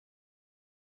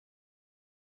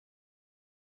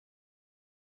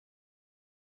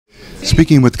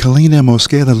Speaking with Kaleena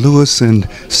Mosqueda-Lewis and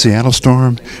Seattle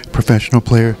Storm, professional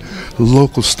player,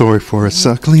 local story for us.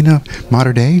 Kaleena,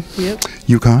 modern day, Yep.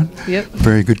 UConn, Yep.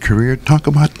 very good career. Talk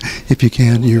about, if you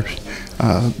can, your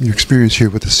experience here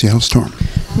with the Seattle Storm.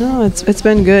 No, it's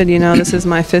been good. You know, this is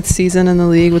my 5th season in the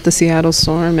league with the Seattle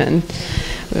Storm, and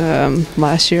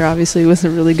last year obviously was a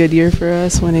really good year for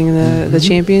us, winning the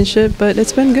championship. But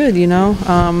it's been good. You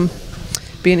know,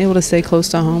 being able to stay close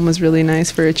to home was really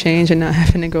nice for a change, and not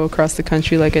having to go across the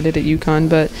country like I did at UConn.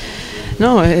 But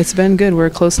no, it's been good. We're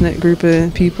a close-knit group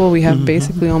of people. We have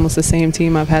basically almost the same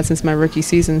team I've had since my rookie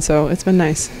season, so it's been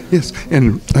nice. Yes,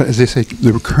 and as they say,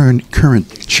 the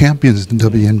current champions in the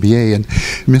WNBA, and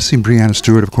missing Breanna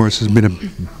Stewart, of course, has been a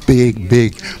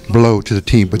big blow to the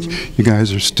team, but you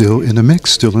guys are still in the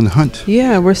mix, still in the hunt.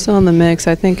 Yeah, we're still in the mix.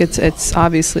 I think it's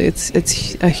obviously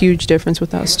it's a huge difference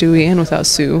without Stewie and without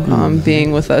Sue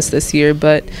being with us this year,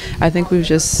 but I think we've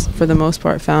just, for the most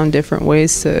part, found different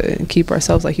ways to keep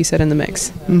ourselves, like you said, in the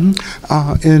mix.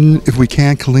 And if we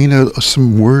can, Kaleena,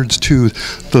 some words to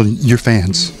your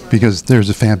fans, because there's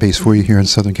a fan base for you here in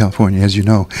Southern California, as you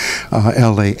know,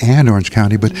 LA and Orange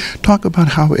County, but talk about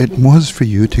how it was for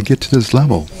you to get to this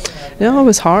level. You know, it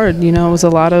was hard. You know, it was a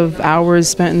lot of hours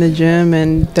spent in the gym,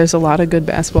 and there's a lot of good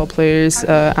basketball players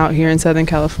out here in Southern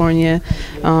California.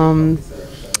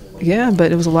 Yeah,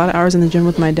 but it was a lot of hours in the gym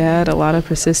with my dad, a lot of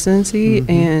persistency,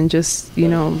 and just, you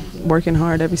know, working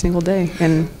hard every single day.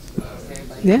 And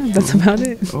yeah, that's about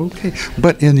it. Okay.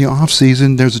 But in the off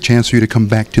season, there's a chance for you to come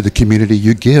back to the community.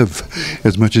 You give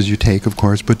as much as you take, of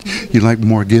course, but you like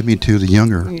more giving to the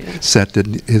younger set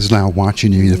that is now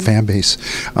watching you, the fan base.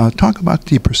 Talk about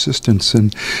the persistence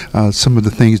and some of the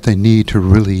things they need to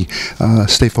really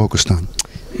stay focused on.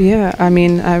 Yeah, I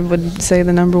mean, I would say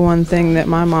the number one thing that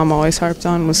my mom always harped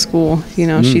on was school. You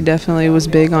know, she definitely was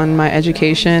big on my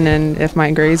education, and if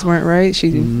my grades weren't right,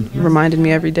 she reminded me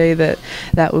every day that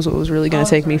that was what was really going to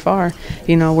take me far.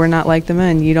 You know, we're not like the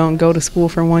men. You don't go to school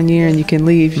for 1 year and you can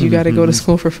leave. You got to go to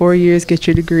school for 4 years, get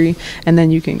your degree, and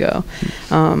then you can go.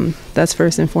 That's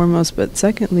first and foremost. But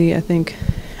secondly, I think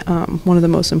one of the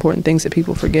most important things that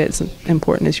people forget is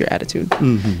important is your attitude.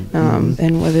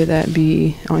 And whether that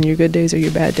be on your good days or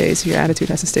your bad days, your attitude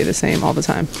has to stay the same all the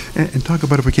time. And talk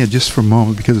about, if we can, just for a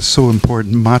moment, because it's so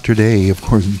important. Mater Dei, of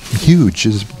course, huge,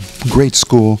 is great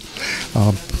school,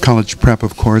 college prep,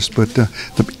 of course, but the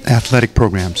athletic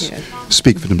programs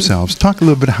speak for themselves. Talk a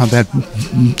little bit how that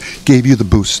gave you the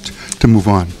boost to move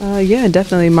on. Yeah,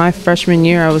 definitely. My freshman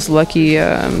year, I was lucky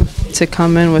to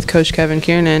come in with Coach Kevin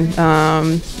Kiernan.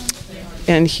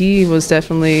 And he was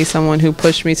definitely someone who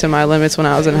pushed me to my limits when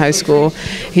I was in high school.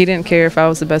 He didn't care if I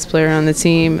was the best player on the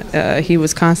team. He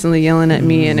was constantly yelling at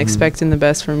me and expecting the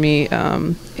best from me.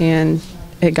 And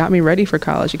it got me ready for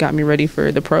college. It got me ready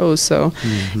for the pros. So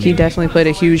he definitely played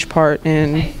a huge part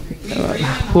in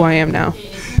who I am now.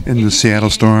 And the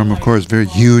Seattle Storm, of course, very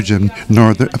huge in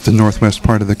the northwest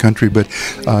part of the country, but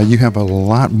you have a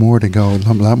lot more to go,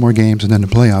 a lot more games, and then the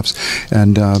playoffs.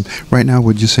 And right now,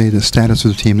 would you say the status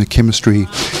of the team, the chemistry,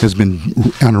 has been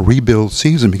on a rebuild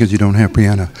season because you don't have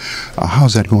Breanna?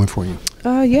 How's that going for you?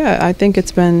 Yeah, I think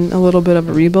it's been a little bit of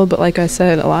a rebuild, but like I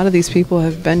said, a lot of these people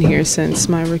have been here since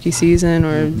my rookie season,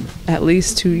 or at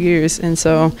least 2 years, and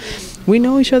so we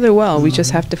know each other well. We just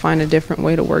have to find a different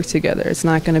way to work together. It's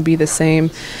not going to be the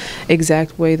same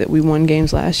exact way that we won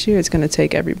games last year. It's going to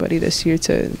take everybody this year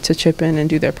to chip in and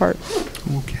do their part.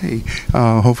 Okay.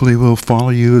 Hopefully we'll follow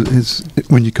you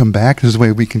when you come back. This is the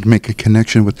way we can make a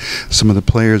connection with some of the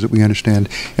players that we understand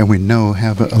and we know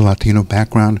have a Latino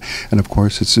background. And, of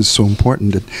course, it's just so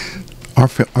important that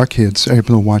our kids are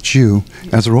able to watch you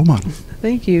as a role model.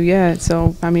 Thank you. Yeah.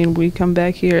 So, I mean, we come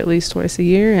back here at least twice a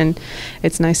year, and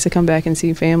it's nice to come back and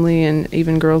see family and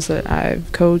even girls that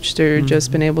I've coached or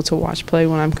just been able to watch play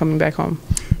when I'm coming back home.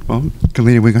 Well,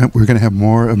 Kaleena, we're going to have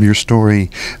more of your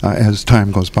story as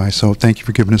time goes by. So thank you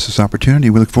for giving us this opportunity.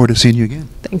 We look forward to seeing you again.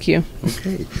 Thank you.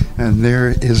 Okay. And there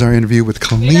is our interview with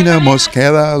Kaleena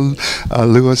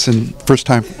Mosqueda-Lewis, and first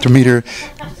time to meet her.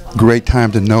 Great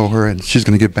time to know her, and she's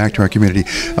going to get back to our community.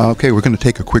 Okay, we're going to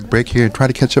take a quick break here and try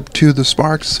to catch up to the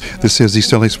Sparks. This is the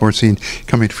East LA Sports Scene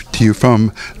coming to you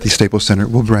from the Staples Center.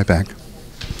 We'll be right back.